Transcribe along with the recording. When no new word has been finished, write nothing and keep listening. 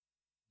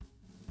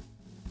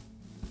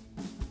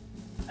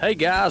Hey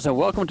guys, and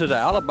welcome to the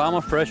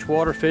Alabama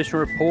Freshwater Fishing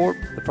Report,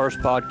 the first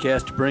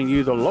podcast to bring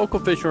you the local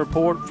fishing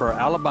report for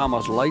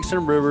Alabama's lakes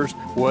and rivers,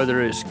 whether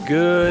it's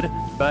good,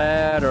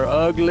 bad, or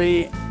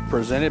ugly,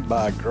 presented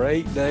by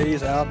Great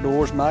Days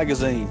Outdoors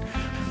magazine.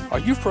 Are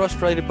you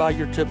frustrated by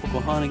your typical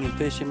hunting and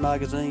fishing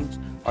magazines?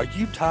 Are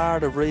you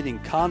tired of reading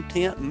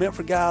content meant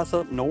for guys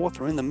up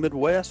north or in the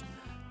Midwest?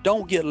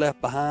 Don't get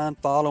left behind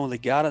following the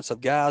guidance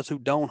of guys who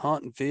don't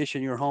hunt and fish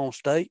in your home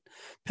state.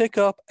 Pick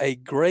up a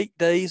Great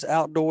Days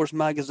Outdoors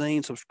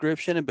magazine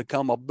subscription and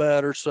become a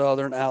better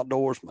Southern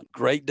outdoorsman.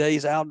 Great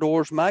Days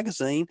Outdoors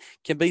magazine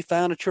can be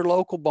found at your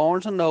local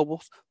Barnes &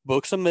 Nobles,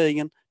 Books A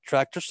Million,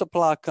 Tractor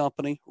Supply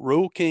Company,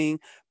 Rural King,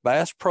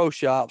 Bass Pro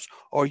Shops,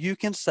 or you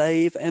can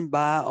save and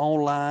buy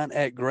online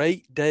at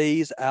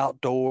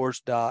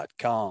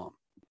greatdaysoutdoors.com.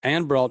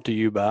 And brought to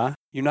you by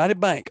United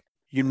Bank.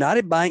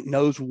 United Bank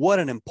knows what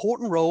an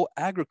important role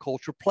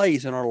agriculture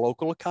plays in our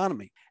local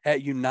economy.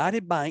 At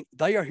United Bank,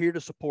 they are here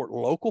to support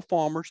local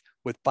farmers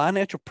with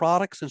financial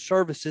products and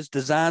services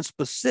designed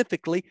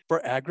specifically for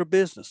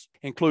agribusiness,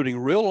 including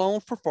real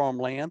loans for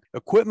farmland,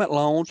 equipment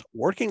loans,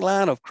 working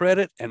line of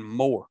credit, and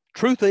more.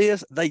 Truth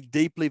is, they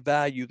deeply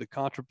value the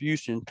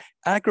contribution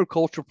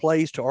agriculture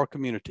plays to our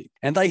community,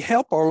 and they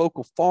help our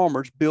local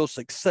farmers build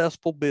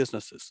successful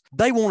businesses.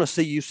 They want to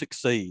see you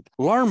succeed.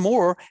 Learn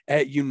more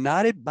at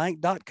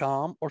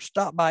unitedbank.com or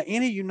stop by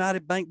any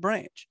United Bank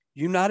branch.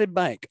 United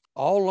Bank,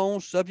 all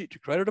loans subject to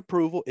credit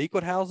approval,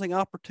 equal housing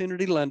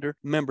opportunity lender,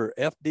 member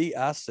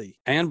FDIC.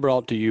 And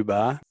brought to you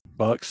by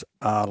Bucks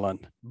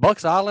Island.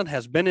 Bucks Island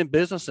has been in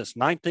business since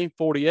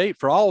 1948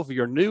 for all of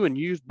your new and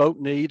used boat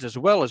needs, as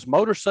well as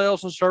motor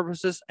sales and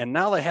services, and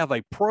now they have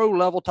a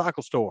pro-level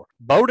tackle store.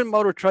 Boat and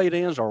motor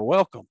trade-ins are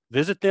welcome.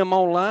 Visit them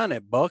online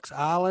at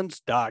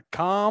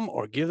bucksislands.com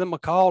or give them a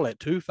call at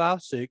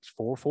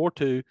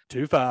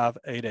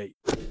 256-442-2588.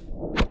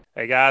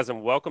 Hey guys,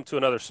 and welcome to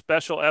another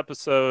special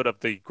episode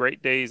of the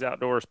Great Days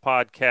Outdoors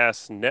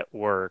Podcast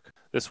Network.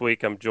 This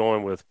week I'm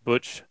joined with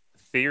Butch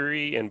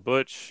Theory, and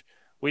Butch,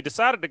 we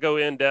decided to go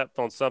in depth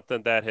on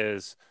something that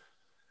has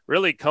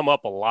really come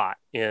up a lot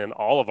in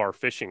all of our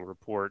fishing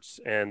reports,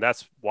 and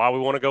that's why we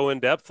want to go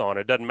in depth on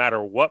it. It doesn't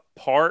matter what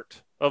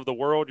part of the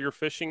world you're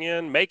fishing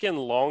in, making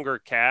longer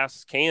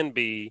casts can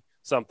be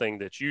something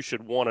that you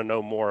should want to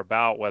know more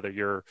about, whether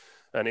you're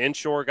an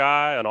inshore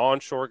guy, an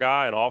onshore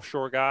guy, an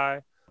offshore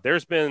guy.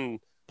 There's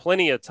been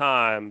plenty of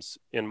times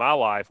in my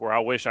life where I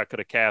wish I could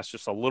have cast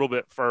just a little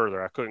bit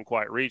further. I couldn't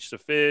quite reach the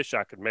fish.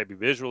 I could maybe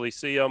visually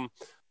see them.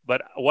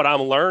 But what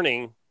I'm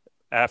learning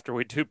after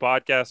we do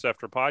podcast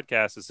after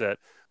podcast is that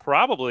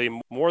probably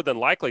more than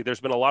likely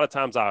there's been a lot of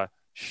times I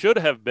should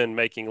have been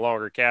making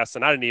longer casts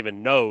and I didn't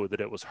even know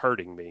that it was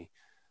hurting me.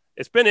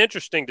 It's been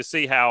interesting to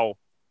see how,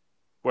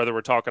 whether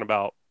we're talking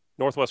about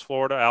Northwest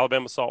Florida,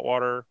 Alabama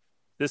saltwater,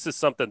 this is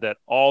something that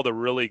all the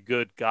really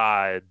good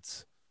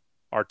guides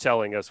are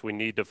telling us we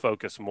need to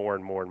focus more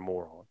and more and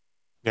more on.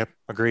 Yep,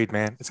 agreed,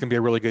 man. It's going to be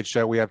a really good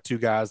show. We have two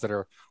guys that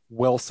are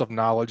wealths of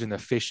knowledge in the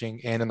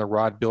fishing and in the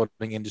rod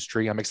building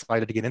industry. I'm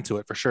excited to get into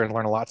it for sure and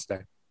learn a lot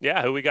today.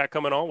 Yeah, who we got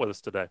coming on with us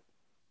today?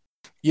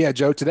 Yeah,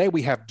 Joe, today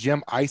we have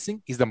Jim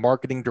Ising. He's the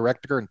marketing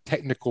director and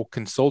technical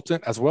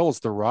consultant, as well as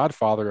the rod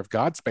father of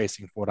God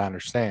Spacing, from what I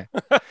understand.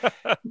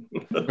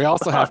 We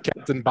also have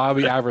Captain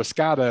Bobby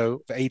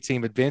Iriscato, the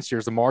A-Team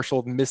Adventures, the Marshal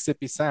of the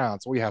Mississippi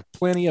Sound. So we have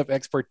plenty of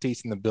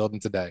expertise in the building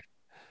today.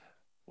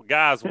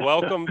 Guys,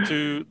 welcome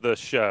to the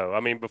show.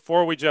 I mean,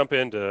 before we jump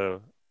into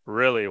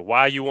really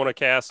why you want to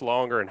cast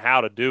longer and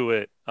how to do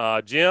it,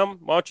 Jim,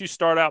 why don't you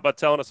start out by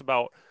telling us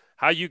about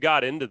how you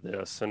got into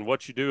this and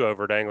what you do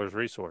over at Anglers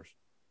Resource?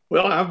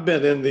 Well, I've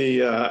been in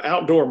the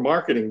outdoor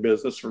marketing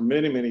business for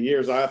many, many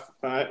years. I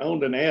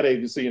owned an ad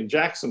agency in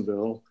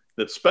Jacksonville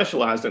that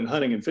specialized in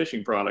hunting and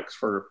fishing products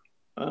for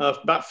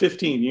about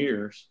 15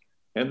 years.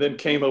 And then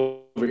came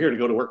over here to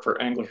go to work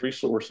for Anglers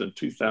Resource in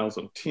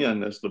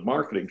 2010 as the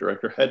marketing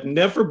director. Had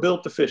never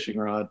built a fishing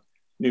rod,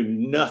 knew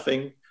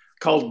nothing,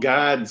 called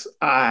guides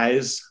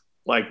eyes,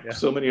 like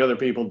so many other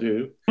people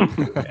do.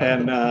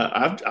 And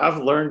I've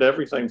learned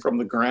everything from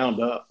the ground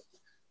up.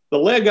 The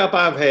leg up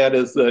I've had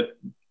is that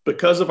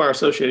because of our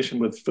association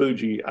with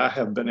Fuji, I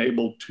have been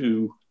able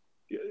to,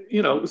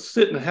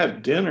 sit and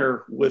have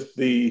dinner with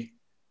the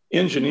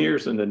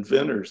engineers and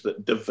inventors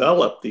that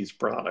develop these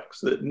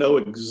products, that know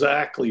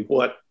exactly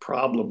what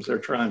problems they're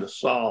trying to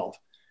solve.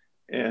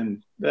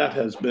 And that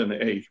has been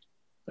a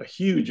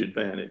huge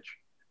advantage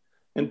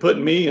and put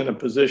me in a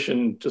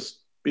position,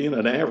 just being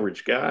an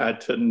average guy,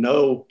 to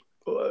know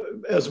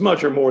as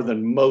much or more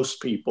than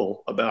most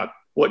people about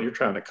what you're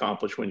trying to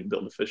accomplish when you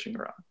build a fishing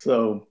rod.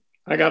 So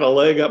I got a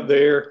leg up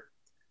there,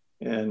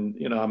 and,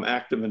 I'm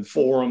active in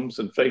forums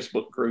and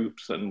Facebook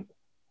groups, and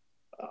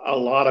a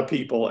lot of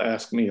people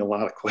ask me a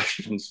lot of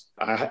questions.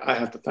 I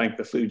have to thank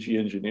the Fuji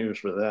engineers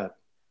for that.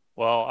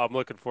 Well, I'm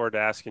looking forward to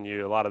asking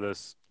you a lot of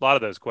those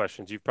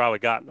questions. You've probably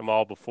gotten them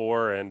all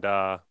before, and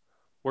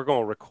we're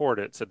going to record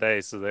it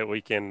today so that we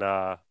can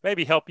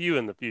maybe help you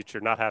in the future,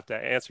 not have to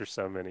answer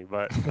so many.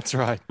 But that's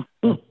right.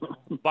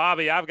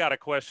 Bobby, I've got a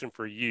question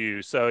for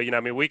you. So,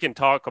 we can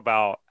talk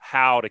about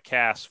how to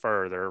cast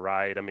further,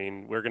 right? I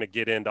mean, we're going to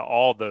get into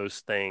all those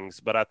things,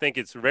 but I think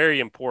it's very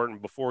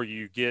important before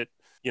you get,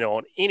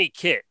 on any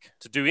kick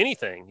to do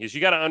anything is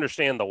you got to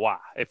understand the why.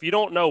 If you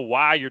don't know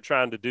why you're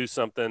trying to do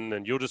something,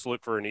 then you'll just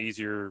look for an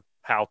easier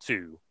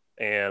how-to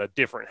and a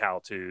different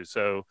how-to.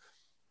 So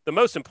the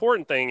most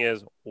important thing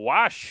is,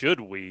 why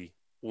should we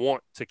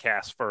want to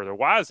cast further?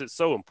 Why is it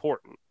so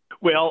important?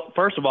 Well,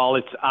 first of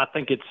all, I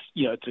think it's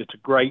a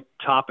great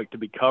topic to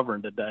be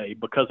covering today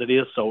because it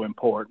is so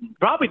important.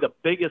 Probably the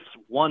biggest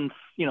one,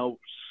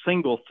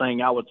 single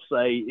thing I would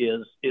say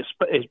is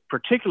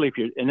particularly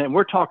if and then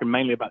we're talking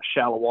mainly about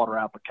shallow water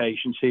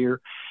applications here,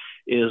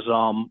 is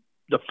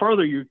the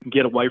further you can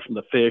get away from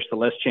the fish, the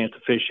less chance the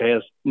fish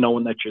has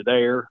knowing that you're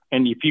there.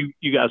 And if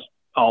you guys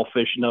all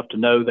fish enough to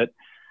know that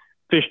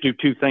fish do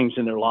two things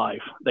in their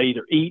life. They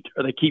either eat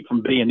or they keep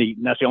from being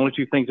eaten. That's the only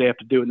two things they have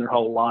to do in their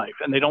whole life,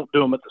 and they don't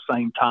do them at the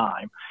same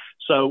time.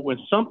 So when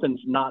something's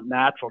not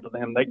natural to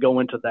them, they go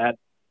into that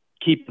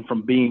keeping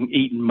from being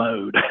eaten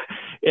mode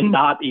and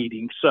not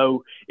eating.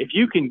 So if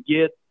you can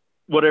get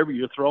whatever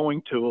you're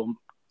throwing to them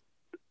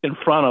in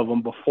front of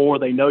them before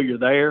they know you're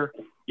there,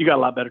 you got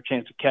a lot better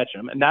chance of catching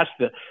them. And that's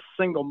the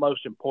single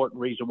most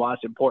important reason why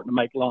it's important to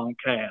make long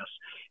casts.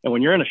 And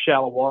when you're in a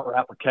shallow water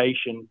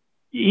application,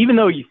 even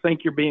though you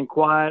think you're being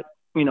quiet,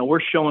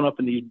 we're showing up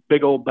in these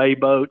big old bay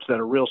boats that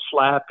are real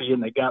slappy,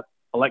 and they got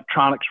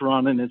electronics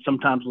running and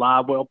sometimes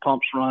live well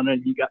pumps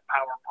running. You got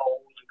power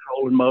poles and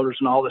trolling motors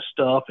and all this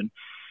stuff. And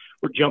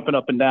we're jumping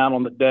up and down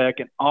on the deck,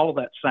 and all of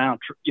that sound,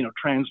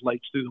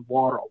 translates through the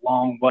water a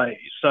long way.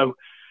 So,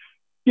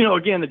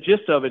 again, the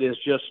gist of it is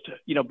just,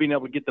 being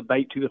able to get the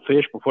bait to the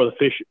fish before the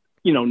fish,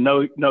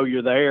 know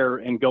you're there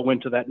and go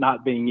into that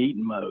not being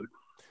eaten mode.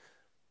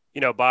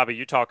 Bobby,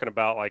 you're talking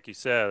about, like you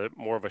said,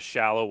 more of a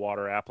shallow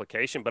water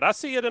application, but I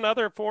see it in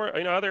other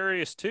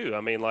areas too.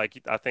 I mean, like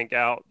I think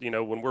out,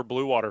 when we're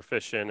blue water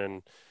fishing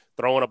and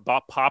throwing a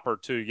pop or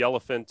two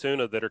yellowfin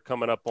tuna that are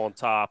coming up on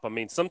top. I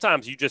mean,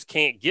 sometimes you just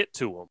can't get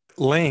to them.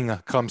 Ling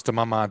comes to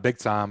my mind big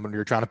time when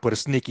you're trying to put a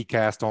sneaky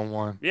cast on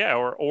one. Yeah,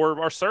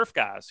 or surf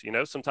guys,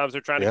 sometimes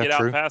they're trying to get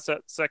out past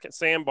that second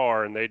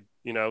sandbar and they,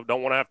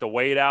 don't want to have to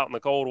wade out in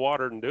the cold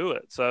water and do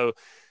it. So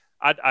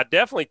I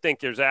definitely think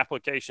there's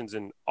applications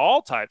in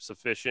all types of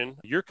fishing.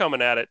 You're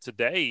coming at it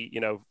today,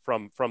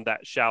 from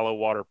that shallow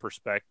water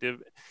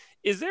perspective.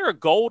 Is there a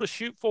goal to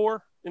shoot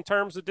for in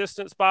terms of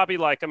distance, Bobby?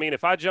 Like, I mean,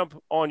 if I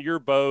jump on your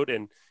boat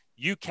and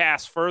you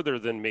cast further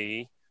than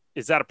me,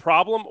 is that a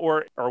problem?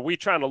 Or are we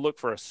trying to look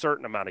for a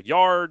certain amount of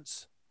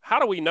yards? How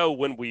do we know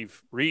when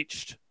we've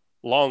reached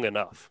long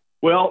enough?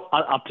 Well,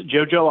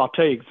 JoJo, I'll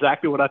tell you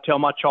exactly what I tell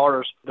my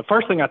charters. The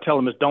first thing I tell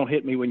them is don't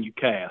hit me when you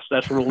cast.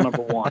 That's rule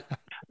number one.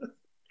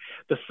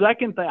 The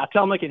second thing, I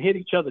tell them they can hit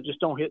each other,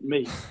 just don't hit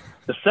me.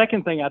 The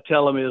second thing I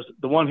tell them is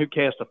the one who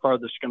casts the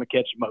furthest is going to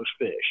catch the most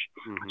fish.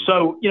 Mm-hmm.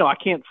 So, I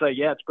can't say,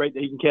 it's great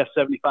that he can cast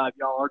 75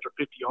 yards or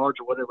 50 yards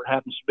or whatever it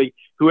happens to be.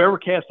 Whoever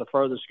casts the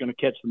furthest is going to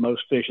catch the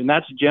most fish, and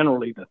that's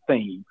generally the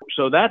theme.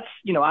 So that's,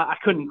 I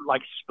couldn't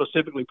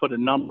specifically put a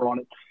number on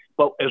it.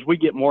 But as we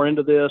get more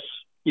into this,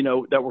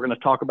 that we're going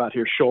to talk about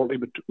here shortly,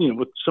 but,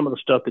 with some of the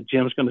stuff that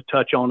Jim's going to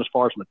touch on as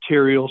far as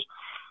materials,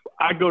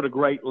 I go to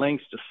great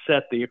lengths to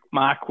set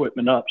my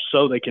equipment up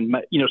so they can,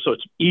 so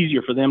it's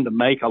easier for them to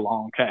make a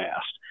long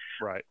cast.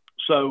 Right.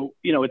 So,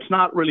 it's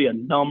not really a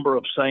number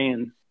of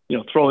saying,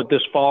 throw it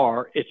this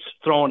far. It's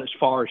throwing as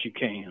far as you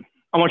can.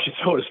 I want you to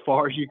throw it as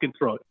far as you can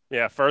throw it.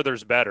 Yeah,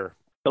 further's better.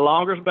 The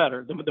longer's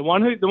better. The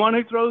one who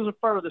throws the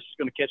furthest is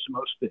going to catch the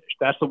most fish.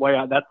 That's the way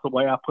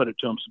I put it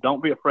to them. So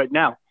don't be afraid.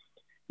 Now,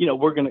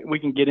 we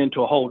can get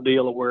into a whole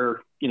deal of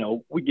where,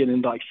 we get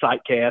into like sight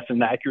casts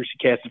and accuracy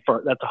casts.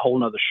 That's a whole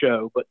nother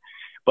show. But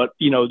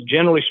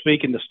generally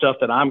speaking, the stuff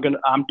that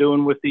I'm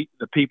doing with the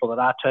people that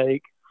I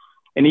take,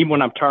 and even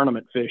when I'm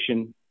tournament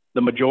fishing,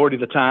 the majority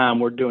of the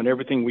time we're doing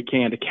everything we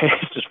can to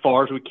cast as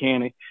far as we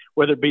can,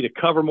 whether it be to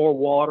cover more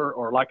water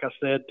or, like I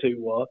said,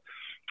 to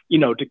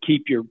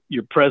keep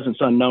your presence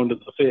unknown to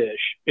the fish.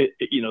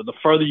 The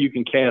further you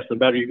can cast, the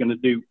better you're going to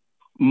do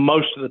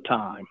most of the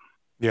time.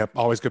 Yep.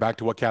 Always go back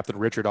to what Captain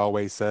Richard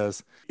always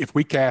says. If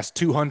we cast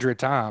 200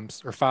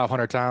 times or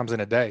 500 times in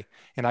a day,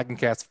 and I can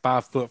cast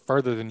 5 foot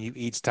further than you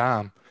each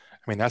time,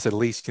 I mean, that's at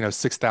least,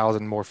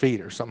 6,000 more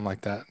feet or something like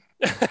that.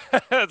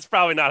 That's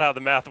probably not how the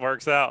math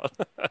works out.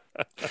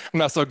 I'm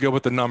not so good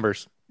with the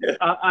numbers.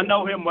 I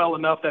know him well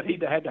enough that he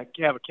had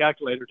to have a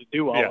calculator to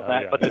do all of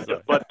that. Yeah,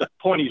 but the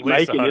point he's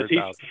making is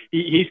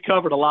he's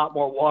covered a lot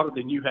more water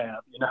than you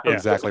have. Yeah.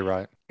 Exactly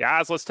right.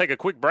 Guys, let's take a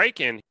quick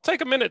break and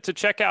take a minute to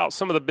check out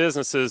some of the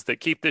businesses that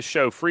keep this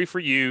show free for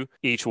you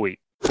each week.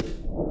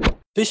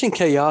 Fishing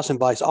Chaos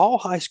invites all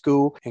high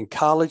school and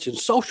college and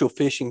social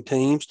fishing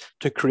teams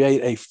to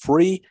create a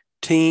free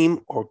team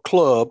or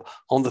club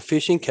on the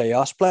Fishing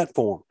Chaos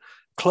platform.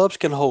 Clubs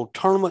can hold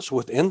tournaments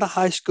within the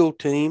high school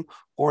team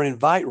or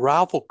invite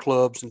rival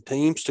clubs and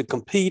teams to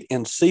compete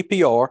in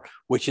CPR,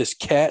 which is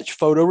catch,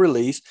 photo,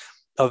 release,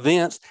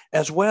 events,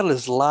 as well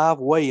as live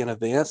weigh-in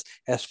events,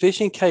 as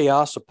Fishing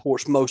Chaos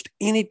supports most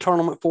any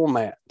tournament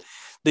format.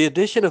 The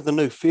addition of the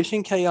new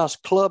Fishing Chaos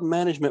Club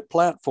Management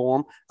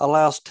Platform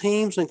allows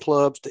teams and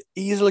clubs to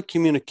easily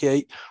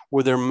communicate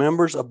with their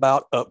members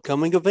about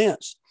upcoming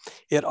events.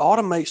 It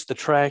automates the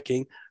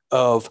tracking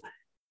of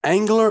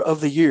Angler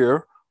of the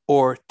Year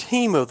or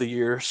Team of the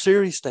Year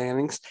series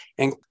standings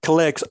and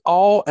collects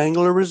all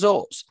angler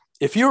results.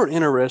 If you're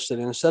interested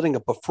in setting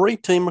up a free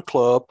team or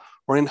club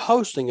or in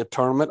hosting a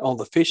tournament on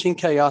the Fishing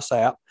Chaos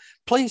app,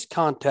 please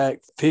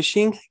contact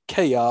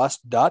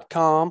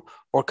fishingchaos.com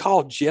or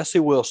call Jesse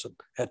Wilson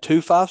at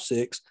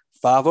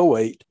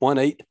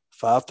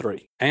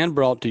 256-508-1853. And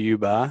brought to you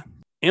by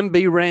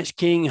MB Ranch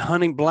King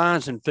hunting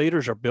blinds and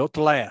feeders are built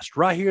to last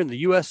right here in the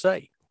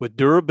USA. With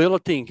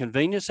durability and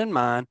convenience in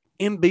mind,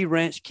 MB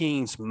Ranch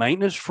King's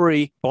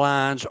maintenance-free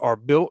blinds are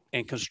built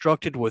and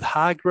constructed with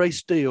high-grade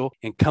steel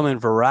and come in a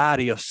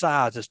variety of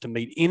sizes to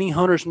meet any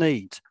hunter's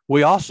needs.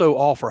 We also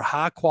offer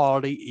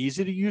high-quality,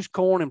 easy-to-use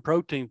corn and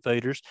protein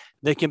feeders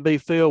that can be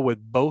filled with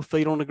both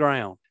feet on the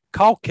ground.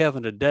 Call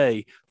Kevin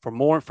today for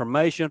more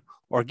information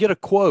or get a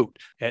quote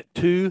at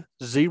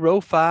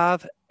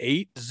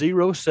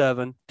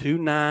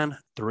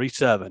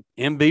 205-807-2937.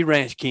 MB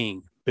Ranch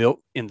King,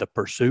 built in the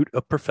pursuit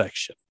of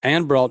perfection.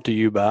 And brought to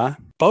you by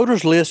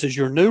Boaters List is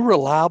your new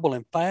reliable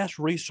and fast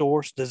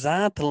resource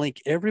designed to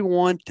link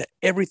everyone to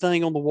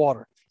everything on the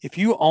water. If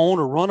you own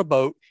or run a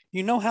boat,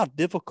 you know how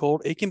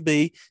difficult it can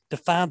be to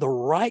find the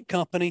right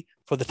company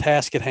for the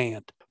task at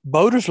hand.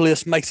 Boaters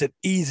List makes it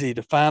easy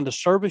to find the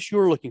service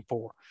you're looking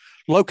for.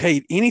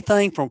 Locate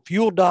anything from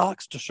fuel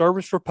docks to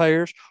service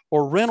repairs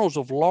or rentals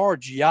of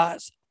large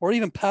yachts or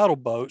even paddle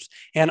boats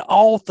and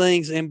all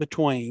things in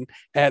between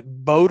at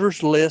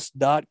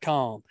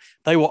boaterslist.com.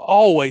 They will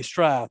always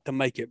strive to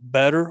make it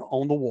better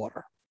on the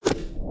water.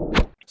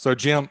 So,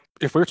 Jim,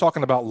 if we're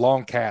talking about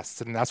long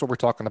casts, and that's what we're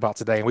talking about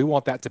today, and we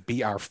want that to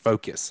be our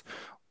focus,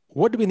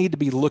 what do we need to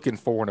be looking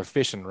for in a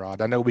fishing rod?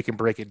 I know we can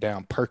break it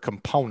down per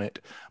component,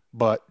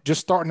 but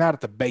just starting out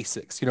at the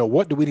basics,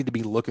 what do we need to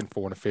be looking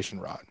for in a fishing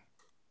rod?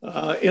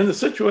 In the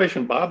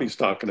situation Bobby's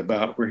talking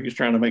about, where he's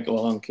trying to make a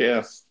long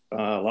cast,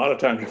 a lot of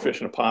times you're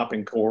fishing a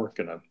popping cork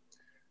and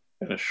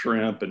a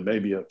shrimp and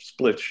maybe a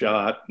split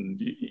shot.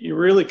 And you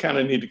really kind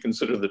of need to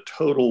consider the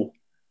total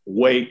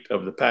weight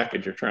of the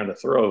package you're trying to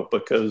throw,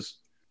 because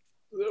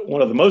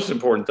one of the most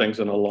important things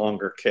in a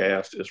longer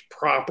cast is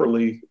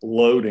properly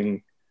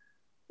loading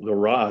the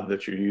rod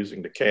that you're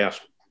using to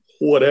cast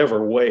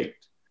whatever weight.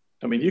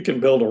 I mean, you can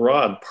build a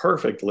rod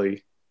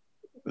perfectly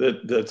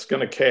that's going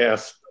to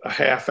cast a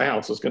half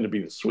ounce is going to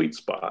be the sweet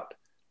spot.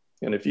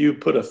 And if you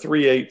put a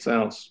 3/8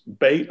 ounce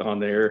bait on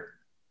there,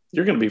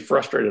 you're going to be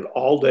frustrated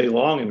all day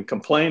long and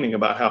complaining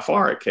about how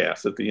far it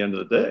casts at the end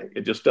of the day.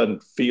 It just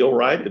doesn't feel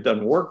right. It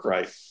doesn't work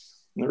right.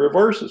 And the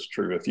reverse is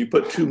true. If you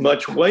put too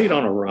much weight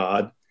on a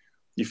rod,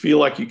 you feel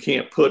like you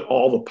can't put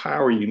all the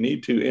power you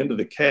need to into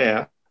the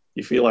cast.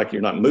 You feel like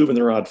you're not moving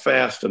the rod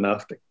fast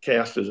enough to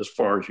cast it as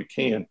far as you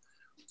can.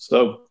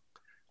 So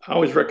I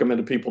always recommend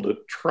to people to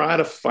try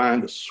to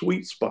find the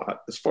sweet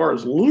spot as far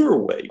as lure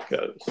weight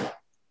goes.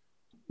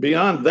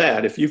 Beyond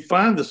that, if you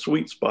find the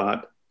sweet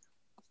spot,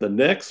 the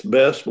next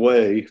best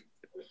way,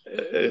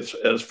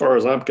 as far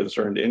as I'm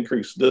concerned, to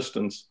increase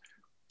distance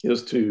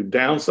is to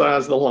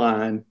downsize the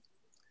line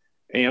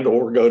and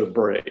or go to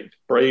braid.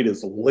 Braid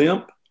is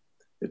limp,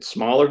 it's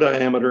smaller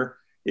diameter,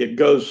 it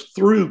goes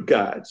through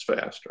guides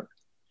faster.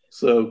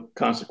 So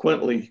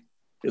consequently,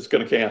 it's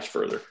going to cast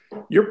further.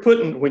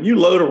 When you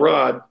load a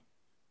rod,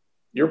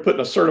 you're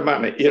putting a certain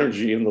amount of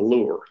energy in the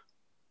lure.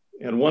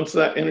 And once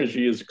that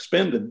energy is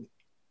expended,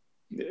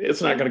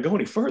 it's not going to go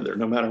any further,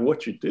 no matter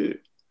what you do.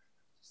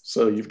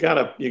 So you got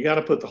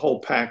to put the whole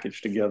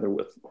package together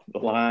with the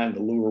line,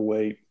 the lure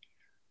weight,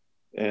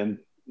 and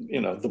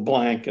the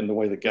blank and the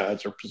way the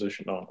guides are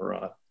positioned on the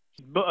rod.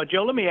 But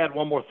Joe, let me add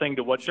one more thing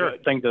to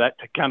that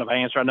to kind of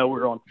answer. I know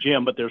we're on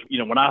Jim, but there's,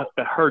 when I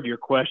heard your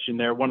question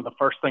there, one of the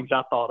first things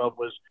I thought of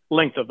was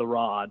length of the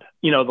rod.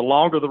 The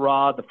longer the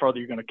rod, the further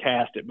you're going to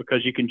cast it,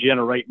 because you can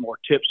generate more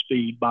tip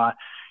speed by,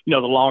 the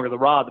longer the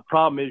rod. The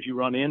problem is you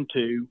run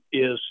into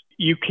is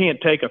you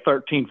can't take a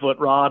 13-foot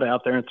rod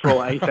out there and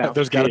throw an 1/8 ounce.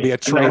 There's got to be a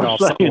trade-off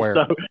somewhere.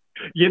 So,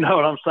 you know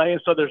what I'm saying?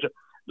 So there's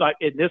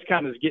this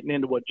kind of is getting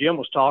into what Jim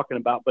was talking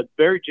about, but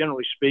very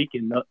generally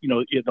speaking,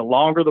 the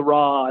longer the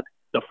rod,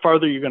 the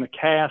further you're going to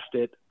cast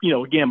it,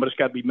 again, but it's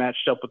got to be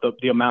matched up with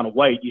the amount of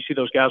weight. You see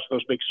those guys with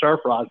those big surf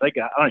rods, I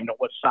don't even know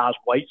what size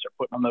weights they're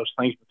putting on those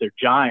things, but they're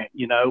giant,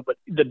 But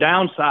the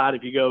downside,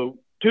 if you go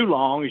too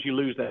long, is you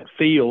lose that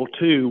feel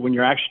too when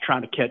you're actually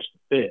trying to catch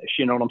the fish.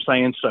 You know what I'm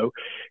saying? So,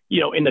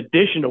 in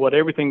addition to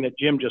everything that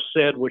Jim just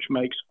said, which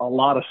makes a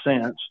lot of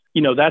sense,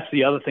 that's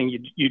the other thing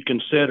you'd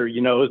consider,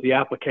 is the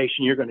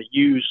application you're going to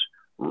use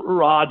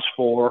rods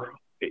for.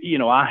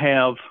 I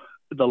have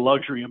the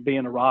luxury of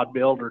being a rod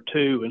builder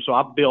too. And so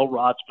I build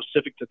rods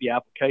specific to the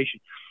application.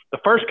 The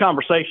first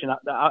conversation,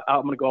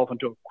 I'm going to go off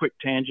into a quick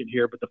tangent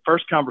here, but the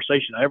first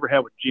conversation I ever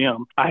had with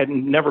Jim, I had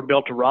never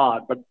built a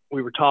rod, but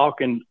we were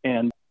talking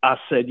and I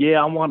said,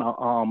 yeah, I want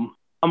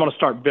to I'm going to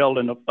start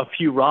building a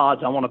few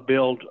rods. I want to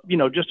build,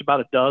 just about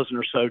a dozen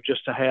or so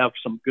just to have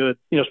some good,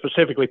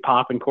 specifically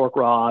pop and cork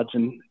rods.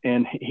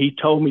 And he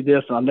told me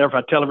this, and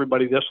I tell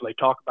everybody this when they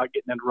talk about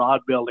getting into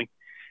rod building.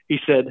 He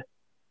said,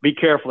 be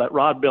careful. That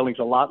rod building's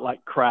a lot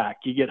like crack.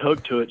 You get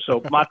hooked to it.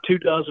 So my 2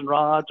 dozen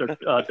rods or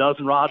a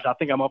dozen rods, I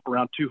think I'm up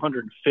around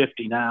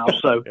 250 now.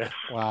 So,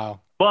 wow.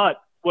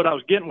 But what I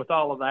was getting with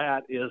all of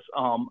that is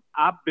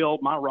I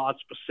build my rods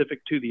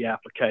specific to the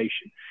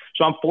application.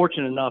 So I'm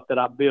fortunate enough that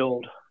I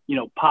build,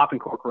 pop and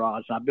cork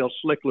rods, and I build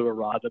slick lure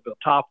rods, I build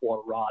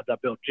topwater rods, I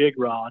build jig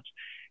rods,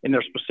 and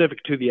they're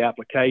specific to the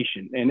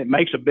application. And it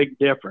makes a big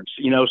difference,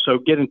 so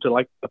getting to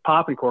like the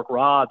pop and cork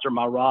rods are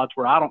my rods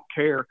where I don't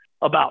care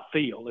about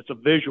feel. It's a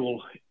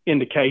visual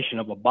indication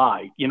of a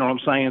bite. You know what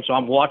I'm saying? So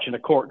I'm watching a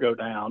cork go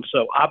down.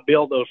 So I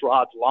build those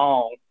rods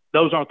long.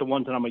 Those aren't the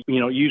ones that I'm going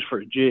to use for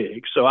a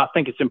jig. So I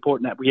think it's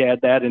important that we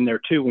add that in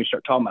there too when we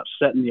start talking about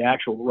setting the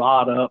actual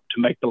rod up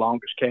to make the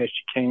longest cast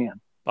you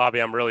can. Bobby,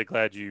 I'm really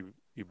glad you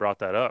brought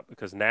that up,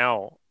 because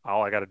now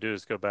all I got to do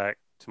is go back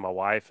to my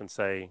wife and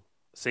say,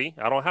 see,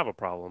 I don't have a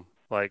problem.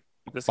 Like,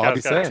 this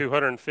Bobby guy's got said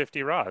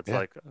 250 rods. Yeah.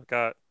 Like, I've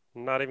got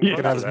not even you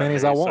can have as many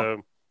as I want.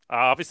 So I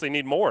obviously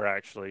need more,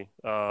 actually.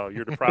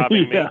 You're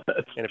depriving me. Yes.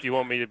 And if you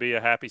want me to be a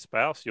happy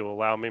spouse, you'll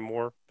allow me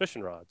more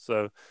fishing rods.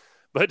 So,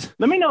 but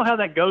let me know how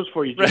that goes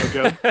for you,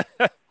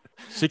 JoJo.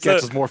 She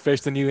catches more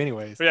fish than you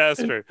anyways. Yeah,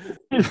 that's true.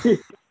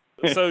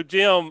 So,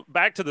 Jim,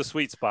 back to the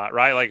sweet spot,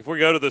 right? Like if we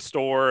go to the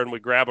store and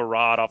we grab a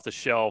rod off the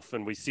shelf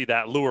and we see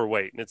that lure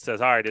weight and it says,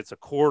 all right, it's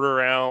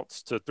 1/4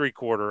 ounce to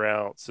 3/4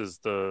 ounce is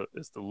the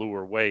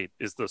lure weight.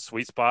 Is the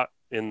sweet spot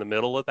in the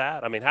middle of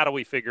that? I mean, how do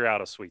we figure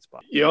out a sweet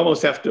spot? You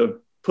almost have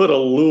to put a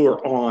lure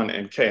on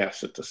and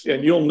cast it,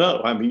 and you'll know.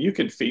 I mean, you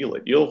can feel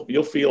it. You'll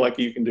feel like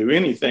you can do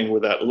anything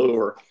with that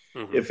lure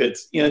if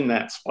it's in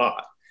that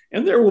spot.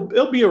 And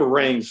there'll be a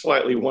range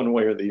slightly one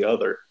way or the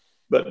other.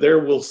 But there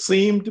will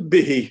seem to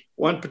be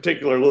one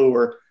particular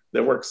lure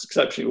that works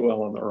exceptionally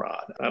well on the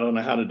rod. I don't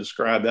know how to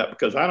describe that,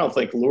 because I don't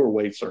think lure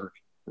weights are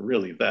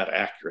really that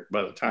accurate.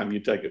 By the time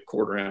you take a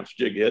 1/4 ounce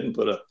jig head and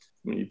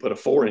when you put a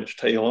 4-inch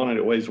tail on it,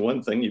 it weighs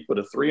one thing. You put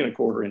a 3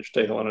 1/4 inch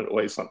tail on it, it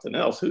weighs something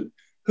else.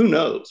 Who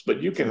knows?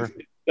 But you can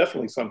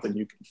definitely something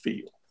you can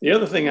feel. The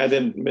other thing I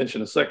didn't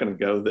mention a second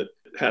ago that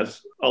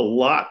has a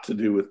lot to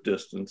do with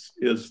distance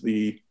is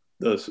the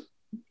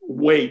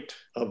weight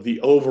of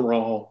the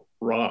overall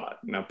rod.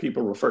 Now,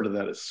 people refer to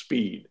that as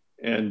speed.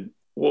 And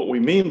what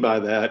we mean by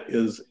that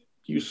is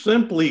you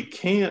simply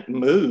can't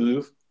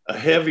move a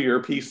heavier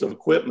piece of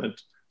equipment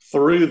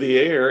through the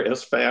air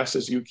as fast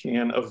as you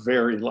can a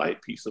very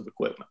light piece of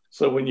equipment.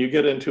 So when you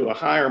get into a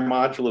higher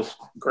modulus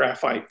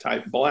graphite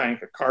type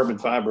blank, a carbon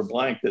fiber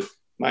blank that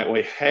might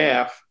weigh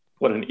half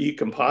what an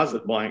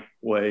E-composite blank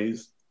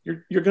weighs,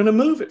 you're going to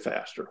move it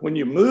faster. When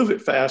you move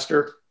it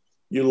faster,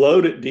 you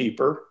load it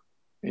deeper,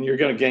 and you're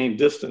going to gain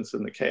distance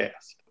in the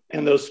cast.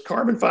 And those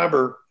carbon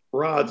fiber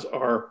rods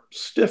are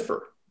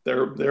stiffer.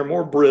 They're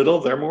more brittle.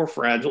 They're more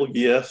fragile.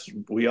 Yes,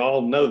 we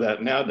all know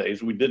that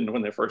nowadays. We didn't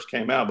when they first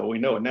came out, but we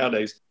know it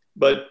nowadays.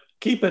 But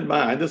keep in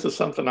mind, this is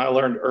something I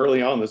learned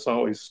early on that's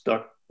always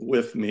stuck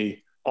with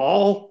me.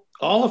 All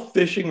a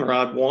fishing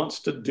rod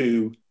wants to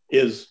do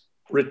is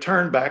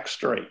return back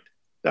straight.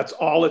 That's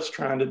all it's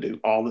trying to do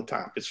all the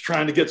time. It's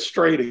trying to get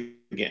straight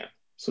again.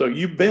 So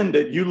you bend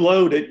it, you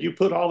load it, you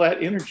put all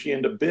that energy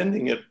into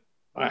bending it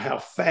by how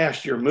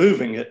fast you're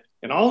moving it.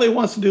 And all it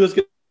wants to do is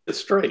get it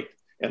straight.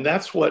 And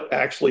that's what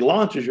actually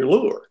launches your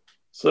lure.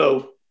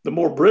 So the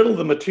more brittle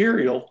the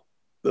material,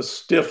 the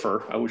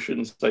stiffer. I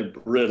shouldn't say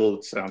brittle,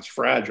 it sounds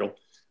fragile.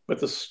 But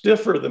the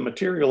stiffer the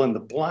material in the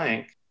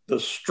blank, the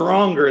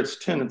stronger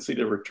its tendency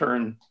to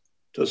return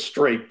to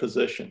straight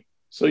position.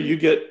 So you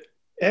get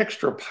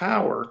extra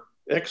power,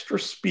 extra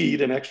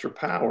speed and extra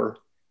power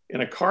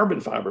in a carbon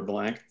fiber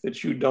blank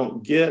that you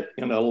don't get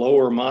in a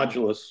lower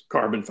modulus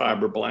carbon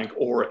fiber blank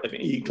or an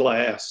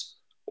E-glass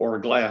or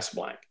a glass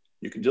blank.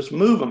 You can just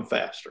move them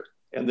faster.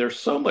 And they're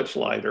so much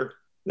lighter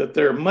that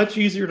they're much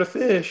easier to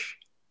fish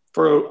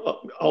for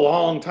a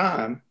long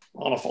time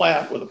on a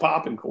flat with a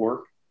popping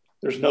cork.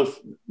 There's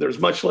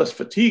much less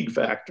fatigue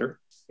factor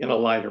in a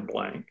lighter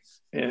blank.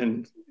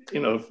 And,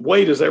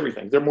 weight is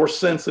everything. They're more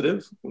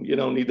sensitive. You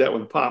don't need that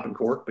with a popping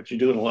cork, but you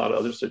do in a lot of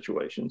other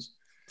situations.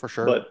 For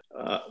sure.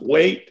 But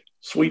weight,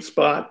 sweet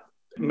spot.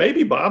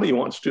 Maybe Bobby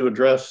wants to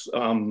address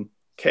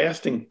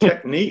casting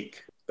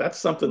technique. That's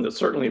something that's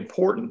certainly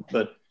important,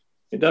 but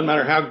it doesn't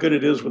matter how good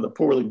it is with a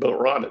poorly built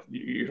rod.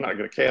 You're not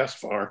going to cast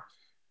far.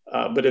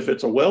 But if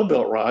it's a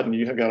well-built rod and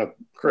you have got a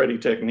cruddy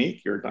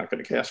technique, you're not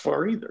going to cast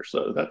far either.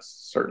 So that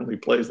certainly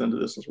plays into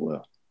this as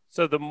well.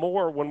 So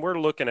when we're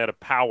looking at a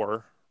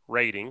power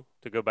rating,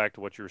 to go back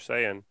to what you were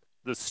saying,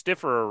 the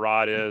stiffer a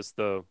rod is,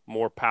 the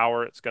more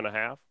power it's going to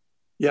have?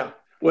 Yeah.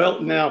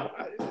 Well, now,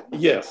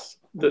 yes,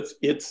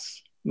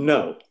 it's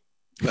no.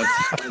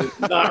 That's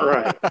not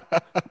right.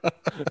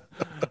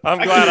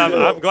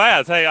 I'm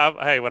glad.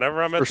 Hey,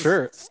 whenever I'm at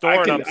the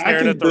store and I'm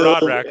staring at the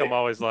rod rack, I'm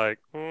always like,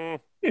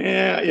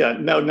 Yeah.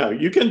 No.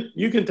 You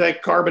can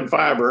take carbon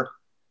fiber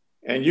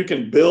and you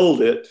can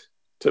build it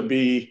to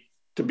be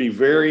to be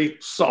very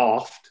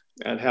soft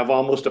and have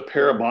almost a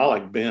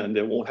parabolic bend.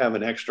 It won't have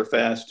an extra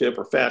fast tip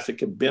or fast. It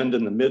could bend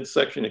in the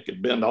midsection. It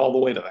could bend all the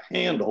way to the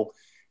handle.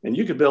 And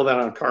you could build that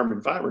on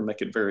carbon fiber and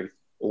make it very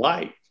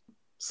light.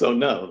 So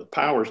no, the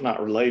power is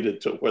not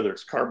related to whether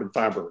it's carbon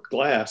fiber or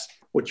glass.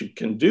 What you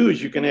can do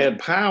is you can add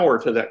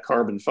power to that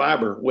carbon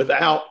fiber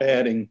without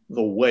adding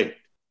the weight.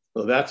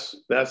 So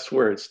that's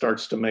where it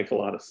starts to make a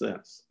lot of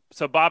sense.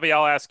 So Bobby,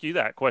 I'll ask you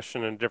that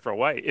question in a different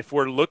way. If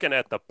we're looking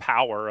at the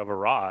power of a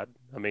rod,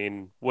 I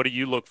mean, what do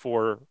you look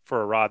for a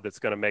rod that's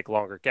going to make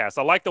longer casts?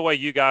 I like the way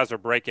you guys are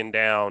breaking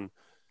down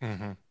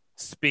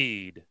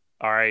speed.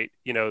 All right.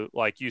 You know,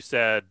 like you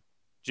said,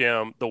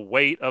 Jim, the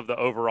weight of the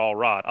overall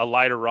rod, a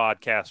lighter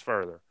rod casts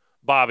further.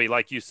 Bobby,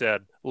 like you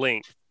said,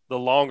 length, the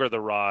longer the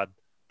rod,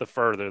 the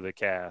further the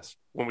cast.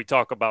 When we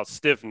talk about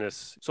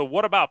stiffness, so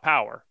what about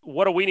power?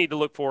 What do we need to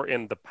look for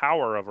in the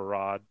power of a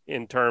rod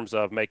in terms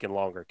of making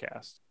longer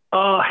casts?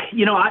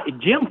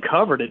 Jim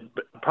covered it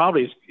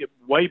probably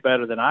way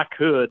better than I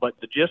could, but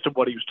the gist of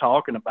what he was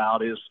talking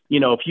about is,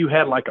 if you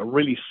had like a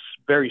really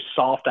very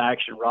soft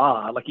action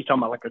rod, like you're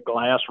talking about like a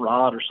glass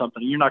rod or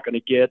something, you're not going to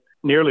get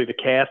nearly the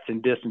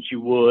casting distance you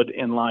would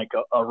in like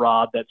a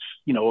rod that's,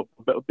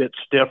 a bit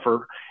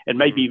stiffer and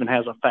maybe even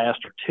has a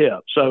faster tip.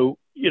 So,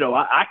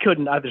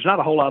 there's not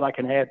a whole lot I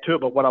can add to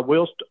it, but what I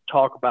will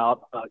talk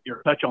about,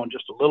 touch on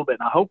just a little bit,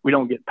 and I hope we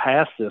don't get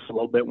past this a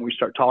little bit when we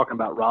start talking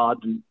about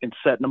rods and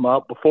setting them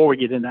up before we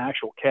get into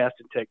actual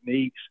casting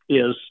techniques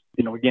is,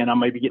 again, I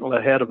may be getting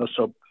ahead of us,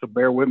 so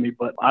bear with me,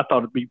 but I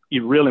thought it'd be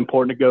really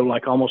important to go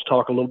almost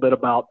talk a little bit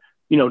about,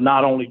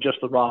 not only just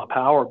the raw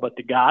power, but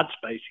the guide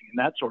spacing and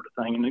that sort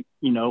of thing. And,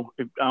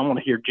 I want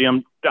to hear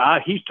Jim,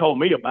 he's told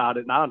me about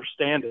it and I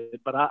understand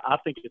it, but I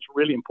think it's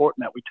really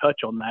important that we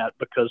touch on that,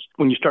 because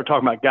when you start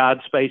talking about guide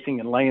spacing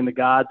and laying the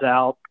guides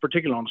out,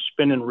 particularly on a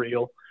spinning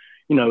reel,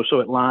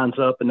 so it lines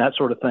up and that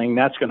sort of thing,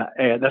 that's going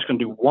to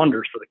do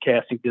wonders for the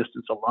casting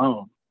distance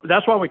alone.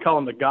 That's why we call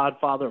him the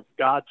godfather of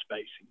guide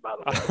spacing, by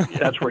the way.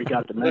 That's where he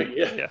got the name.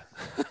 Yeah.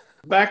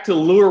 Back to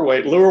lure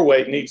weight. Lure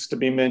weight needs to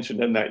be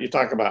mentioned in that. You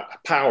talk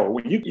about power.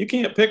 You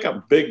can't pick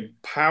a big,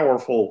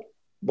 powerful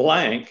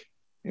blank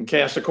and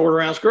cast a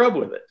 1/4 ounce grub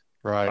with it.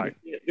 Right.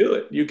 You can't do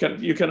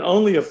it. You can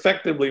only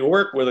effectively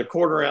work with a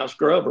 1/4 ounce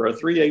grub or a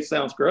 3/8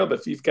 ounce grub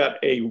if you've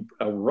got a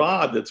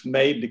rod that's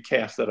made to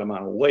cast that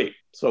amount of weight.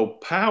 So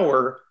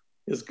power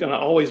is going to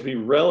always be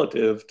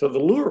relative to the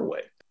lure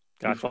weight.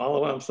 Gotcha. You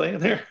follow what I'm saying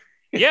there?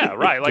 Yeah,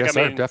 right. Yes,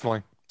 sir,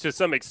 definitely. To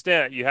some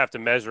extent, you have to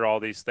measure all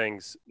these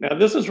things. Now,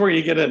 this is where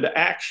you get into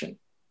action.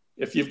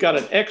 If you've got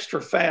an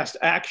extra fast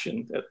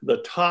action, the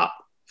top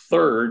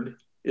third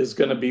is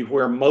going to be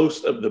where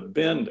most of the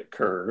bend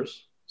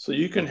occurs. So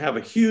you can have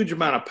a huge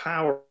amount of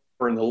power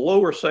in the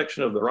lower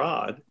section of the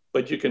rod,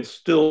 but you can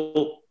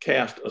still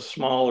cast a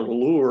smaller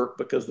lure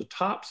because the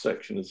top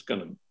section is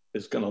going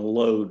to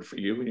load for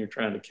you when you're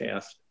trying to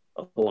cast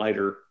a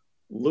lighter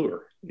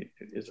lure.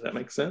 Does that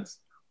make sense?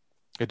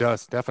 It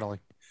does, definitely.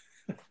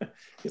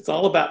 It's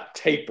all about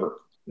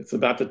taper. It's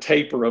about the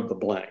taper of the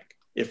blank.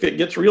 If it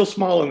gets real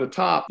small in the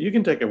top, you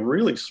can take a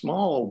really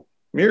small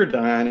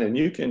Mirrodine and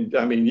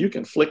you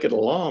can flick it a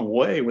long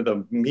way with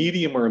a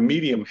medium or a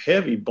medium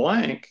heavy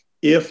blank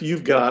if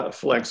you've got a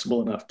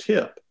flexible enough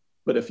tip.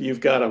 But if you've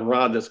got a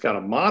rod that's got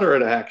a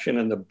moderate action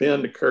and the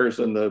bend occurs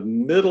in the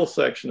middle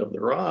section of the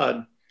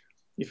rod,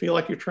 you feel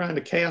like you're trying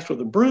to cast with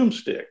a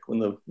broomstick when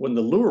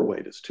the lure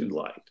weight is too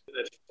light.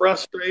 It's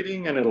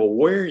frustrating and it'll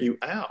wear you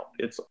out.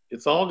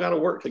 It's all got to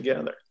work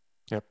together.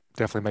 Yep,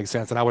 definitely makes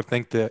sense. And I would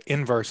think the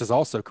inverse is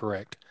also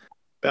correct.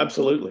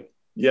 Absolutely.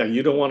 Yeah,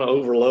 you don't want to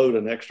overload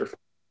an extra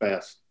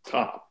fast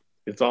top.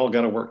 It's all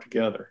got to work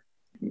together.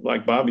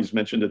 Like Bobby's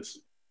mentioned, it's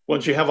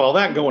once you have all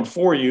that going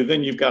for you,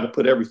 then you've got to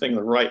put everything in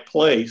the right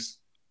place.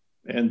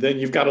 And then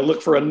you've got to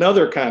look for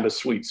another kind of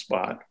sweet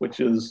spot, which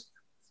is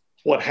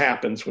what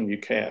happens when you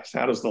cast.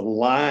 How does the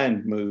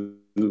line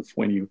move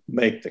when you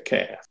make the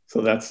cast?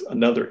 So that's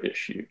another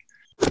issue.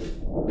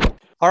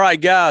 All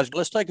right, guys,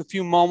 let's take a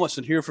few moments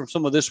and hear from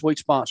some of this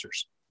week's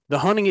sponsors. The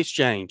Hunting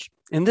Exchange.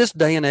 In this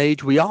day and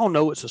age, we all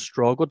know it's a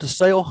struggle to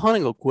sell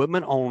hunting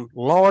equipment on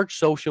large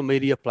social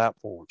media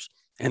platforms.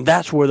 And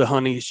that's where the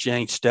Hunting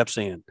Exchange steps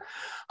in.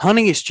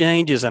 Hunting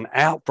Exchange is an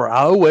app for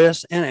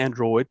iOS and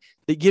Android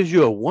that gives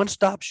you a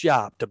one-stop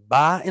shop to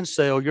buy and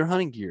sell your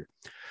hunting gear.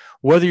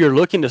 Whether you're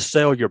looking to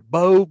sell your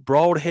bow,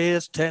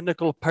 broadheads,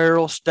 technical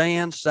apparel,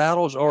 stands,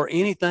 saddles, or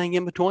anything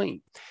in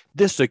between,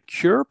 this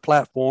secure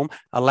platform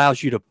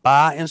allows you to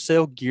buy and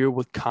sell gear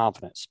with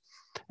confidence.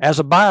 As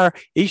a buyer,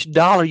 each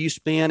dollar you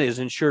spend is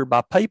insured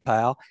by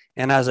PayPal,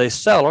 and as a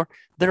seller,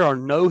 there are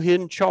no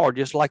hidden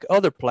charges like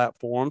other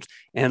platforms,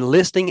 and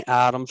listing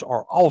items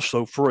are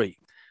also free.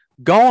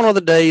 Gone are the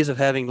days of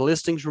having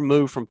listings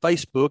removed from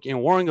Facebook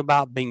and worrying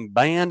about being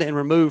banned and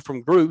removed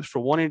from groups for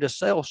wanting to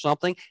sell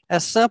something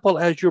as simple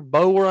as your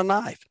bow or a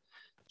knife.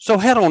 So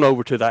head on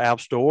over to the App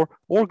Store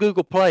or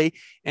Google Play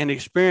and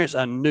experience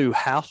a new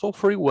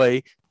hassle-free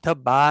way to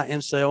buy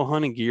and sell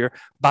hunting gear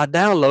by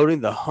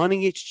downloading the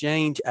Hunting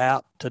Exchange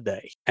app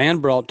today.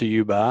 And brought to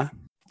you by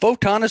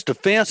Photonis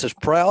Defense is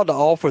proud to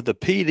offer the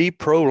PD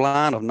Pro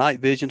line of night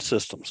vision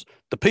systems.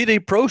 The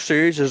PD Pro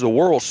series is the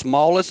world's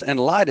smallest and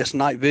lightest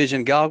night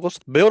vision goggles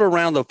built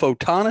around the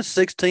Photonis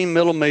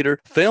 16mm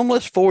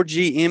filmless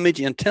 4G image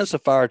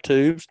intensifier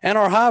tubes and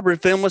our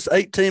hybrid filmless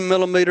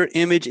 18mm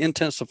image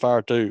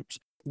intensifier tubes.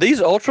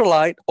 These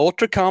ultralight,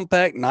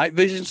 ultra-compact night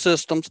vision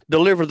systems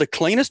deliver the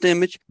cleanest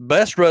image,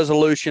 best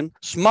resolution,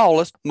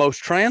 smallest, most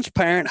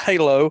transparent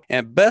halo,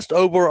 and best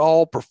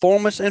overall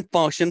performance and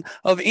function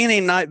of any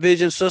night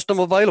vision system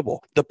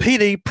available. The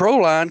PD Pro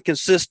line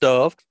consists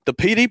of the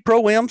PD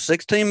Pro M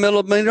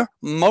 16mm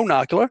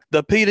monocular,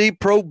 the PD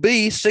Pro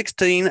B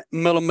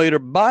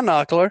 16mm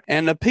binocular,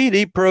 and the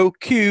PD Pro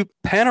Q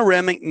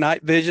panoramic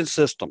night vision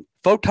system.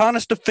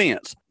 Photonis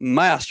Defense,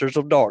 masters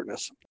of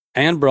darkness.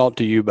 And brought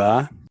to you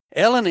by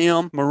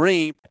L&M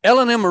Marine.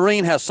 L&M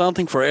Marine has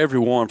something for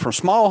everyone, from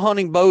small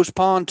hunting boats,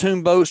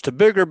 pontoon boats, to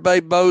bigger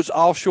bay boats,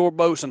 offshore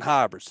boats, and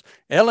hybrids.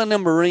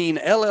 L&M Marine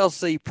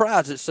LLC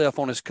prides itself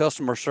on its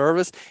customer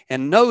service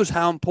and knows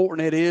how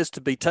important it is to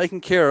be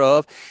taken care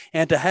of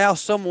and to have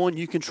someone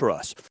you can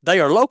trust. They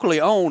are locally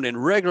owned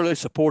and regularly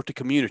support the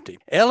community.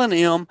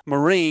 L&M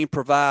Marine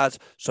provides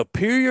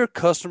superior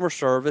customer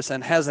service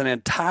and has an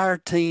entire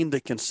team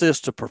that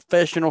consists of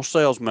professional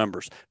sales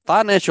members,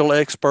 financial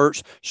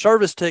experts,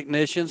 service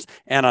technicians,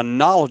 and a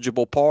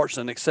knowledgeable parts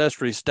and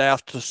accessory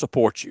staff to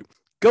support you.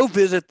 Go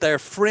visit their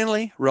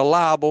friendly,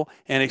 reliable,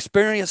 and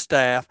experienced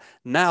staff,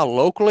 now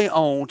locally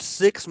owned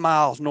 6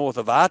 miles north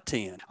of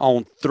I-10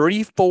 on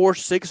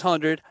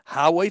 34600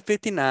 Highway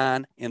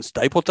 59 in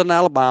Stapleton,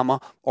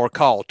 Alabama, or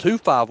call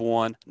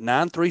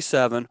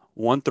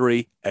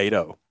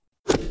 251-937-1380.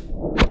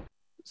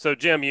 So,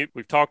 Jim,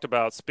 we've talked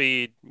about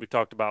speed, we've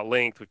talked about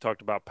length, we've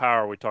talked about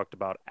power, we talked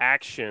about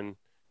action,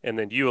 and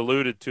then you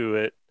alluded to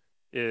it,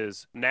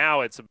 is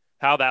now it's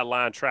how that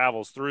line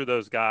travels through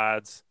those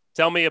guides.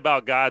 Tell me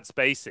about guide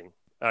spacing.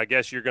 I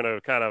guess you're going to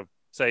kind of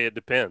say it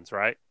depends,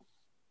 right?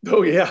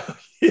 Oh, yeah.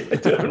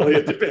 Definitely.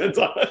 It depends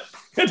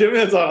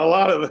on a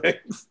lot of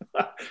things.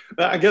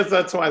 I guess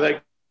that's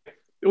why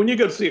when you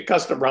go to see a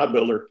custom rod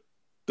builder,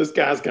 this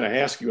guy's going to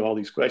ask you all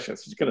these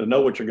questions. He's going to know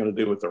what you're going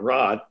to do with the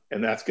rod,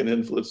 and that's going to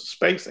influence the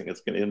spacing.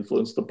 It's going to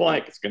influence the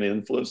blank. It's going to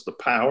influence the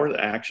power,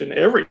 the action,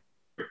 everything.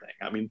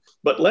 I mean,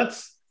 but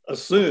let's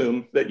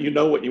assume that you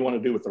know what you want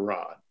to do with the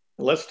rod.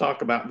 Let's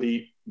talk about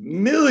the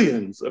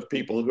millions of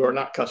people who are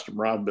not custom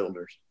rod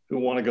builders who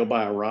want to go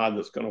buy a rod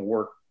that's going to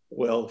work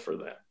well for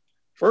them.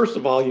 First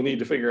of all, you need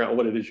to figure out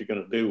what it is you're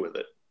going to do with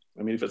it.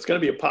 I mean, if it's going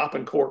to be a pop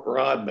and cork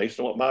rod, based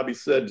on what Bobby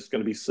said, it's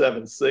going to be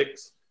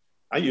 7.6.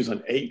 I use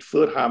an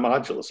 8-foot high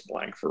modulus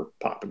blank for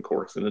pop and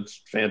corks, and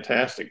it's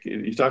fantastic.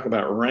 You talk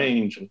about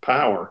range and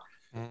power.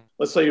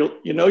 Let's say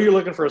you're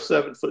looking for a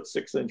 7-foot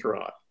 6-inch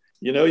rod.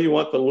 You know you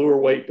want the lure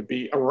weight to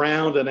be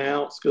around an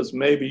ounce because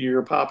maybe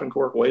your pop and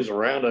cork weighs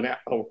around an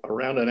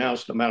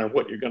ounce no matter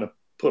what you're going to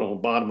put on the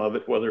bottom of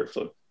it, whether it's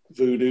a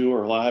voodoo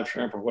or a live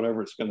shrimp or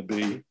whatever it's going to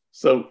be.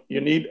 So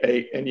you need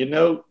and you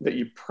know that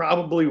you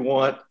probably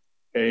want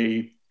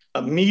a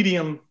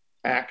medium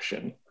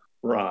action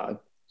rod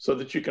so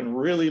that you can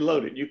really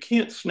load it. You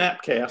can't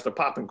snap cast a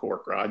pop and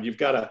cork rod.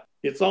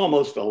 It's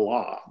almost a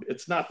lob.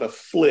 It's not the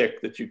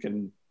flick that you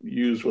can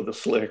use with a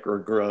slick or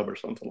a grub or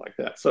something like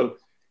that. So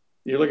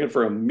you're looking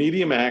for a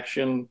medium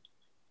action,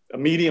 a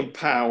medium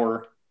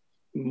power,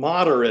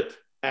 moderate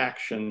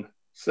action,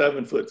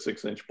 7-foot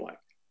 6-inch blank.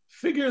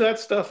 Figure that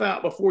stuff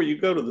out before you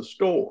go to the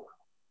store.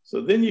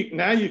 So then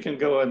now you can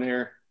go in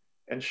there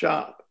and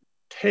shop.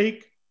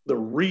 Take the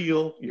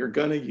reel you're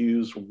going to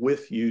use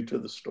with you to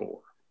the store.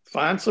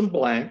 Find some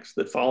blanks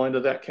that fall into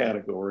that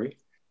category.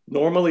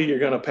 Normally, you're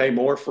going to pay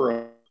more for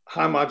a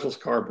high modulus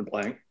carbon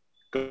blank.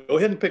 Go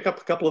ahead and pick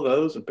up a couple of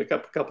those and pick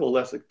up a couple of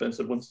less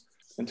expensive ones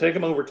and take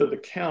them over to the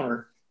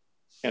counter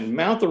and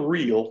mount the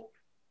reel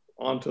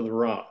onto the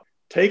rod.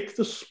 Take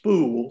the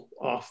spool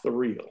off the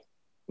reel.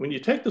 When you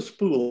take the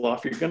spool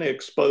off, you're going to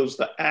expose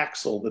the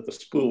axle that the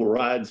spool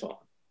rides on.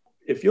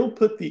 If you'll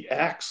put the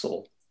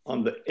axle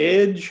on the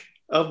edge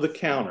of the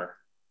counter,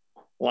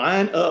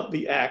 line up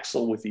the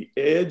axle with the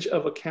edge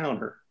of a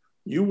counter,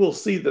 you will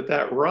see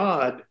that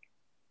rod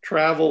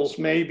travels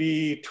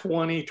maybe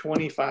 20,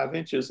 25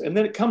 inches, and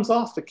then it comes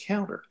off the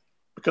counter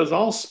because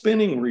all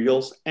spinning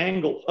reels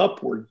angle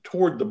upward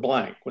toward the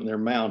blank when they're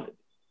mounted.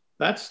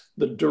 That's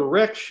the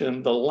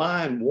direction the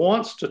line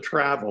wants to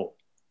travel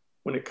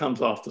when it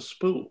comes off the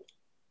spool.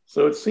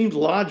 So it seems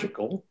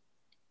logical,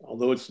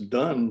 although it's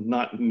done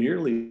not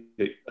nearly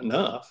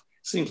enough,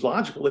 it seems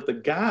logical that the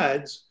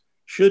guides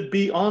should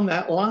be on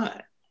that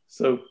line.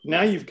 So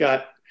now you've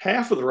got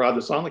half of the rod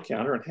that's on the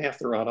counter and half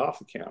the rod off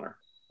the counter.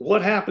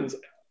 What happens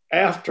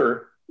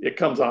after it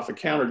comes off the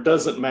counter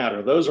doesn't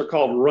matter. Those are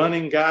called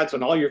running guides,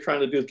 and all you're trying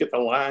to do is get the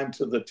line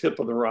to the tip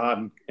of the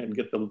rod and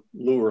get the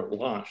lure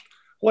launched.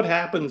 What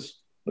happens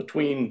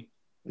between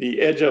the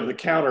edge of the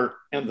counter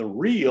and the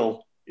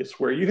reel is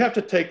where you have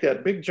to take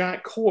that big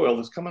giant coil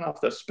that's coming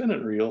off that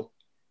spinning reel,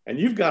 and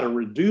you've got to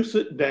reduce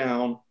it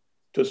down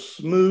to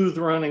smooth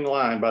running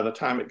line by the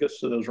time it gets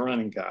to those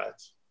running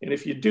guides. And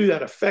if you do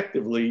that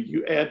effectively,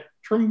 you add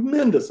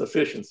tremendous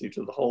efficiency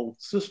to the whole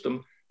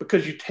system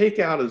because you take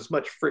out as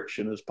much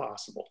friction as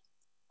possible.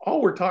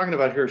 All we're talking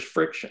about here is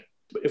friction.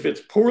 If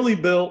it's poorly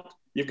built,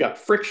 you've got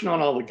friction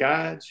on all the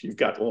guides, you've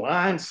got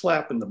line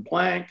slap in the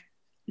blank,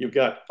 you've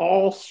got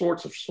all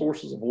sorts of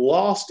sources of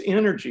lost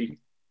energy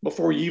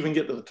before you even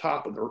get to the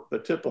top of the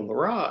tip of the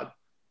rod.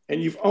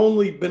 And you've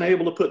only been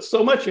able to put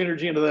so much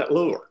energy into that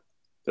lure.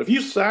 So if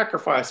you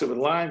sacrifice it with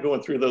line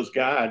going through those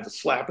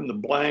guides, slapping the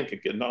blank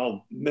and getting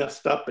all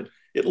messed up, and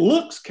it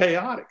looks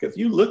chaotic. If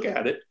you look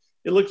at it,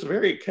 it looks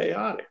very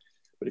chaotic.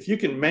 But if you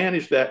can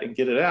manage that and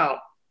get it out,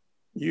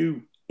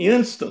 you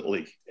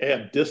instantly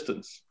add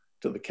distance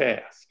to the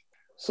cast.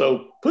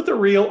 So put the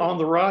reel on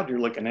the rod you're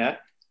looking at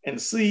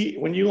and see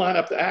when you line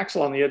up the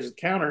axle on the edge of the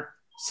counter,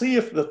 see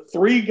if the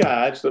three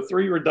guides, the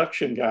three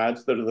reduction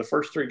guides that are the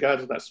first three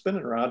guides of that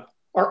spinning rod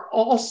are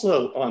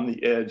also on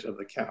the edge of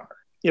the counter.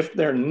 If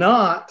they're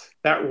not,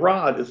 that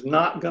rod is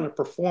not going to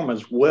perform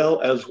as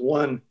well as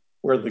one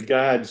where the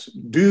guides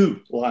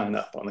do line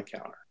up on the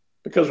counter.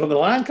 Because when the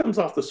line comes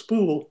off the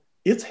spool,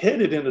 it's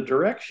headed in a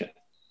direction.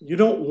 You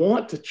don't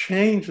want to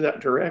change that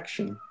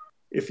direction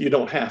if you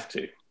don't have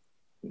to.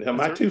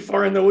 Am I too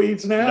far in the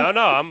weeds now?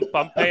 No,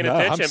 I'm paying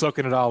attention. I'm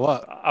soaking it all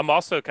up. I'm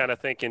also kind of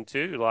thinking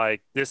too,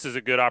 like this is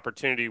a good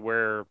opportunity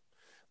where,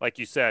 like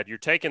you said, you're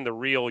taking the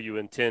reel you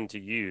intend to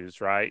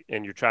use, right?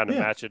 And you're trying to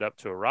match it up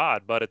to a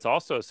rod, but it's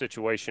also a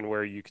situation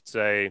where you could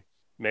say,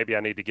 maybe I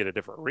need to get a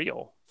different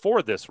reel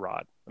for this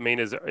rod. I mean,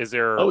 is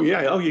there? Oh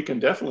yeah. Oh, you can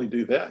definitely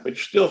do that, but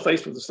you're still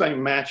faced with the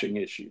same matching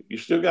issue. You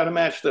still got to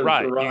match the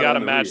rod. You got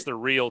to match the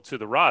reel to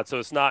the rod. So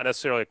it's not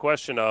necessarily a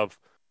question of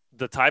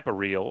the type of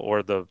reel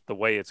or the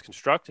way it's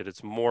constructed.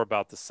 It's more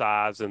about the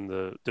size and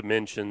the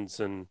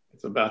dimensions, and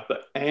it's about the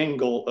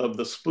angle of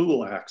the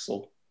spool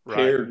axle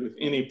paired with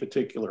any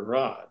particular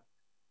rod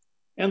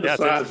and the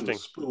size of the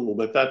spool.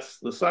 But that's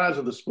the size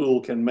of the spool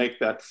can make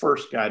that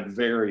first guide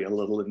vary a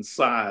little in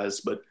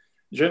size. But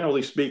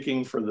generally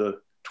speaking, for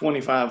the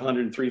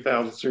 2500 and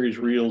 3000 series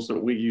reels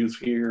that we use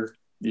here,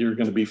 you're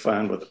going to be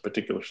fine with a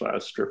particular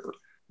size stripper.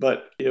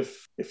 But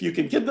if you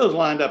can get those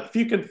lined up, if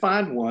you can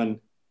find one,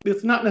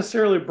 it's not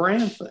necessarily a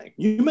brand thing.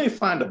 You may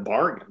find a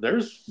bargain.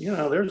 There's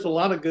a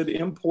lot of good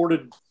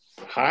imported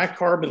high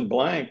carbon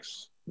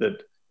blanks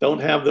that don't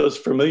have those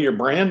familiar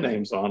brand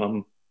names on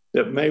them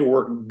that may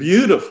work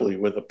beautifully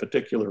with a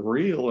particular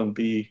reel and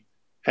be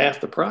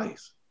half the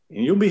price.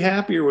 And you'll be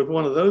happier with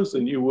one of those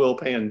than you will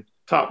paying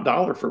top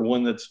dollar for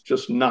one that's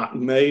just not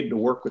made to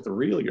work with the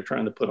reel you're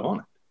trying to put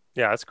on it.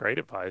 Yeah, that's great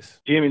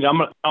advice. Jimmy, I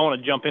want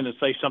to jump in and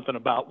say something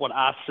about what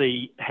I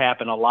see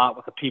happen a lot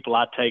with the people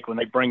I take when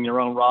they bring their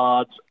own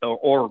rods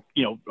or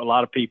a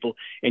lot of people,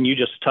 and you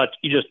just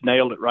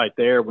nailed it right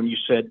there when you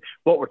said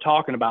what we're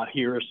talking about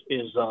here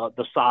is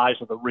the size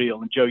of the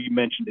reel. And Joe, you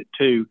mentioned it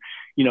too.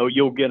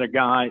 You'll get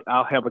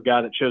I'll have a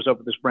guy that shows up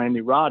with this brand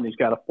new rod and he's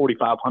got a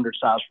 4,500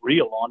 size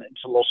reel on it.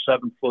 It's a little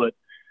 7-foot,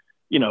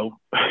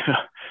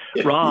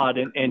 rod.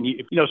 And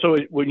so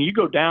when you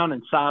go down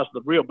in size of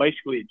the reel,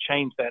 basically it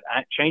changes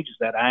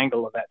that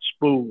angle of that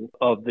spool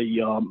of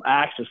the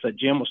axis that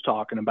Jim was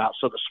talking about.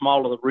 So the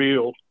smaller the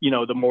reel,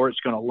 the more it's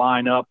going to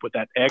line up with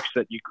that X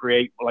that you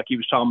create, like he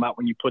was talking about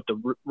when you put the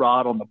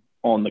rod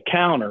on the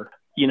counter.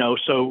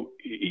 So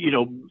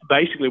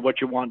basically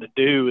what you're wanting to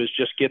do is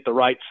just get the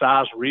right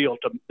size reel.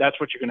 That's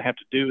what you're going to have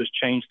to do is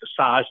change the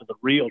size of the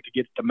reel to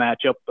get it to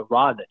match up with the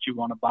rod that you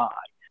want to buy.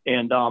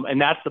 And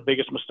that's the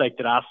biggest mistake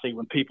that I see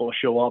when people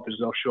show up is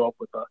they'll show up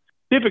with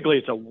typically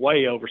it's a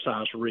way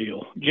oversized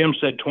reel. Jim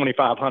said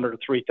 2,500 to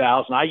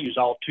 3,000. I use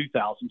all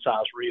 2,000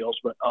 size reels,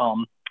 but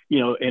and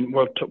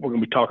we're going to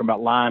be talking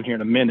about line here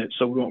in a minute,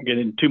 so we won't get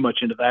too much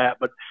into that.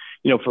 But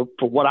for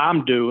what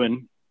I'm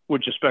doing,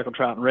 which is speckled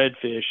trout and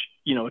redfish,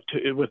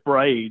 with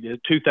braid, a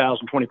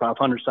 2,000,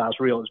 2,500 size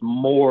reel is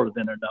more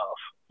than enough,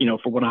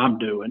 for what I'm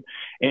doing.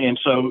 And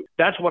so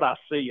that's what I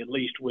see, at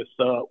least with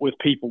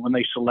people when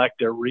they select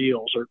their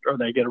reels or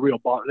they get a reel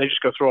bought, they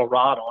just go throw a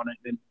rod on it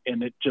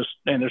and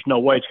there's no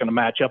way it's going to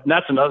match up. And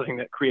that's another thing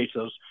that creates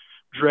those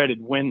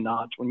dreaded wind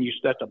knots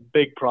that's a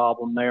big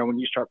problem there when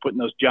you start putting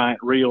those giant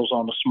reels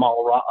on the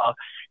small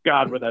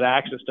guide where that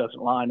axis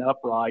doesn't line up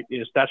right.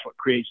 That's what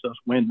creates those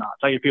wind knots.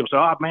 I hear people say,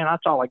 "Oh man,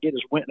 that's all I get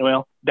is wind."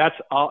 Well, that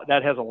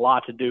has a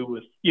lot to do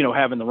with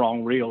having the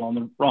wrong reel on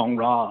the wrong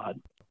rod.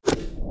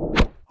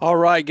 All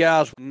right,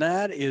 guys, and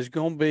that is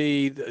going to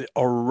be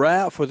a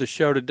wrap for the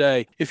show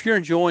today. If you're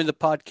enjoying the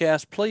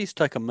podcast, please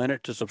take a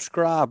minute to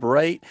subscribe,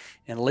 rate,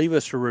 and leave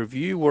us a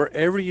review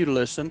wherever you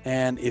listen.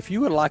 And if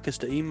you would like us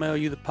to email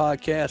you the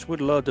podcast,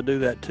 we'd love to do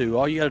that too.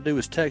 All you got to do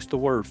is text the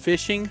word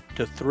fishing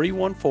to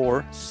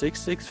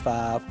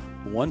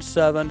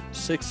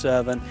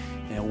 314-665-1767,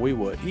 and we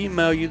will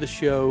email you the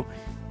show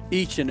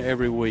each and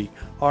every week.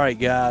 All right,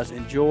 guys,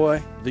 enjoy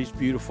these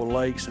beautiful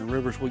lakes and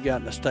rivers we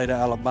got in the state of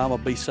Alabama.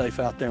 Be safe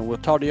out there, and we'll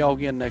talk to y'all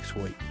again next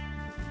week.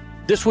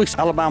 This week's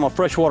Alabama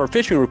Freshwater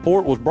Fishing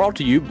Report was brought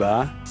to you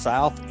by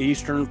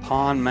Southeastern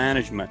Pond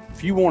Management.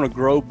 If you want to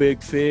grow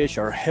big fish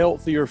or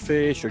healthier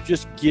fish or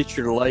just get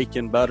your lake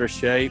in better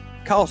shape,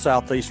 call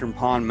Southeastern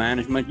Pond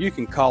Management. You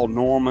can call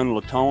Norman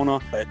Latona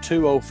at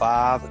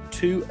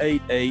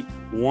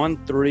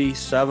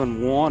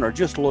 205-288-1371 or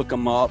just look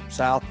them up,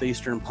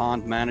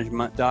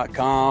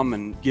 southeasternpondmanagement.com,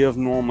 and give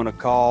Norman a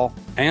call.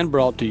 And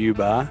brought to you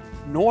by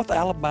North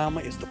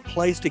Alabama is the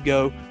place to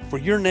go for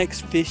your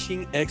next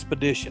fishing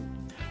expedition.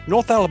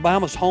 North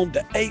Alabama is home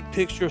to 8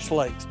 picturesque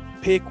lakes: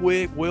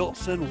 Pickwick,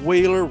 Wilson,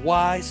 Wheeler,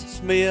 Weiss,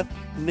 Smith,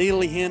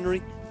 Neely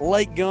Henry,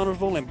 Lake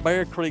Gunnersville, and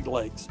Bear Creek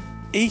Lakes.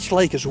 Each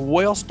lake is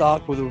well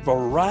stocked with a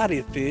variety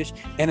of fish,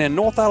 and in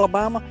North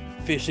Alabama,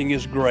 fishing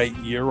is great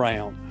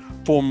year-round.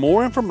 For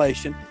more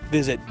information,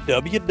 visit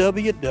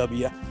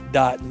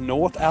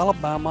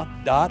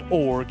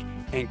www.northalabama.org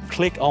and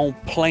click on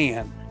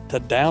Plan to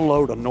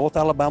download a North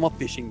Alabama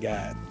fishing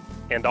guide.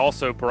 And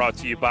also brought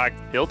to you by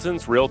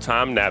Hilton's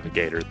Real-Time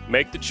Navigator.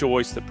 Make the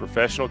choice that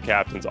professional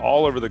captains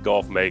all over the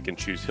Gulf make and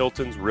choose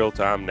Hilton's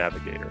Real-Time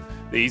Navigator.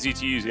 The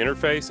easy-to-use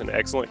interface and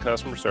excellent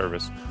customer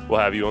service will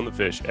have you on the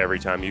fish every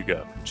time you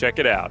go. Check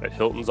it out at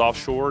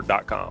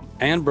hiltonsoffshore.com.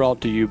 And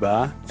brought to you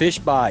by Fish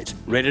Bites,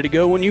 ready to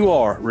go when you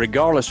are,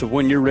 regardless of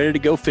when you're ready to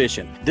go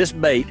fishing. This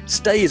bait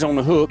stays on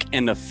the hook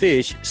and the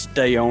fish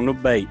stay on the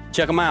bait.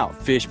 Check them out,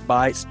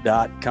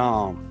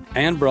 fishbites.com.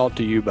 And brought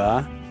to you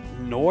by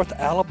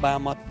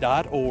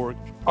NorthAlabama.org.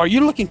 Are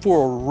you looking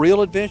for a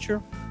real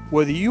adventure?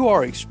 Whether you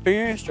are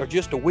experienced or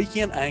just a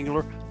weekend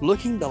angler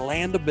looking to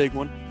land a big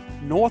one,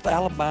 North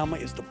Alabama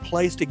is the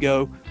place to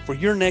go for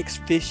your next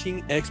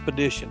fishing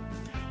expedition.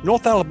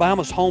 North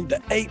Alabama is home to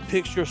 8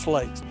 picturesque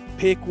lakes: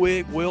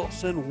 Pickwick,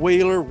 Wilson,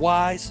 Wheeler,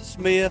 Weiss,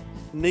 Smith,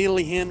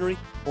 Neely Henry,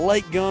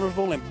 Lake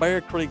Gunnersville, and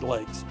Bear Creek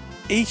Lakes.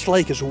 Each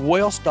lake is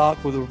well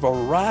stocked with a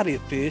variety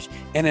of fish,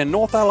 and in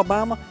North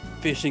Alabama,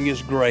 fishing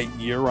is great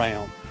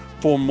year-round.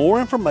 For more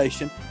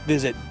information,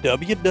 visit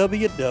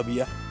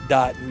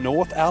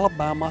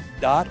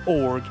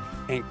www.northalabama.org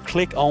and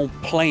click on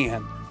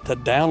Plan to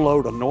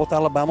download a North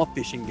Alabama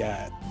fishing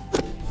guide.